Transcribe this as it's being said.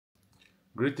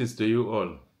Greetings to you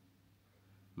all.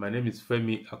 My name is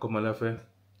Femi Akomalafe.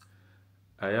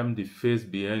 I am the face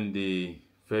behind the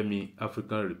Femi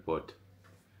African Report,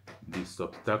 the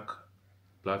Substack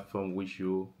platform which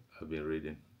you have been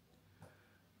reading.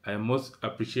 I am most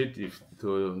appreciative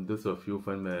to those of you who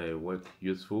find my work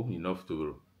useful enough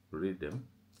to read them,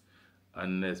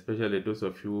 and especially those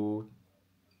of you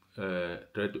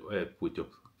try to help with your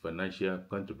financial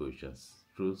contributions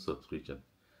through subscription.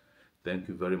 Thank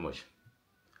you very much.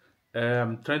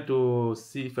 I'm trying to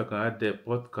see if I can add a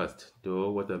podcast to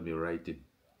what I've been writing,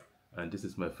 and this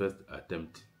is my first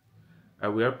attempt. I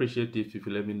will appreciate if you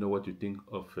let me know what you think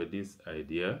of this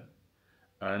idea,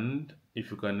 and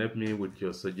if you can help me with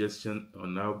your suggestion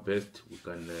on how best we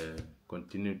can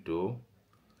continue to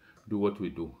do what we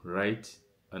do: write,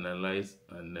 analyze,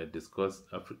 and discuss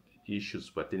issues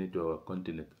pertaining to our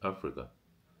continent, Africa.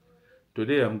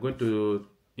 Today, I'm going to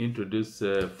introduce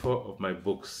 4 of my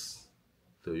books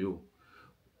to you,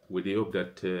 with the hope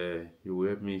that you will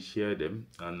help me share them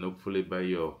and hopefully buy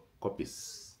your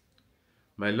copies.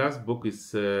 My last book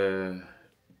is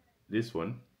this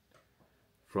one,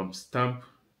 From Stamp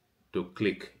to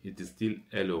Click. It is still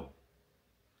hello.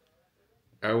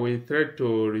 I will try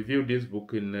to review this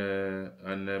book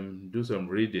and do some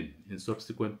reading in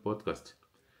subsequent podcasts.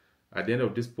 At the end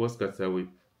of this podcast, I will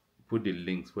put the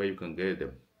links where you can get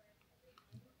them.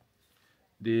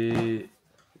 The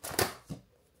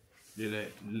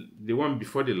the one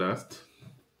before the last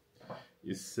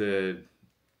is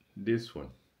this one,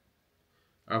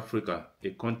 Africa, a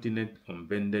continent on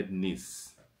bended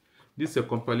knees. This is a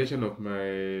compilation of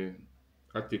my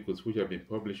articles which have been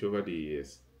published over the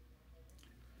years.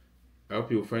 I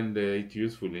hope you'll find it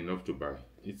useful enough to buy.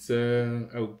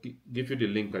 I'll give you the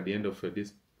link at the end of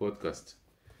this podcast.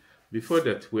 Before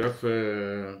that, we have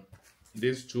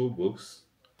these 2 books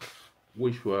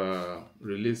which were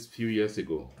released a few years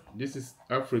ago. This is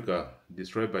Africa,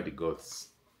 Destroyed by the Gods.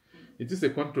 It is a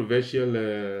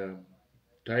controversial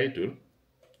title,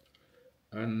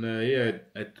 and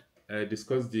I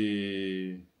discussed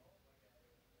the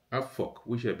havoc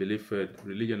which I believe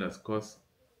religion has caused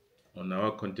on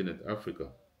our continent,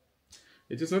 Africa.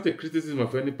 It is not a criticism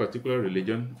of any particular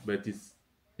religion, but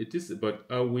it is about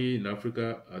how we in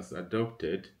Africa has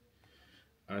adopted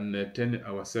and turned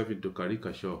ourselves into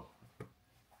caricature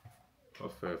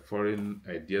of foreign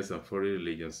ideas and foreign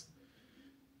religions.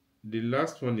 The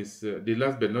last one is, the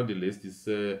last but not the least, is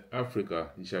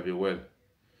Africa, It Shall Be Well.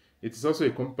 It is also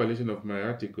a compilation of my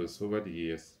articles over the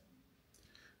years.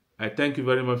 I thank you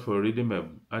very much for reading my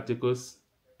articles.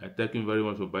 I thank you very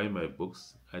much for buying my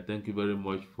books. I thank you very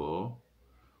much for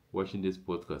watching this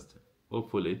podcast.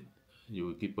 Hopefully, you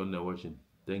will keep on watching.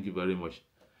 Thank you very much.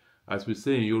 As we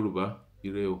say in Yoruba,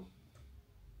 Ire o.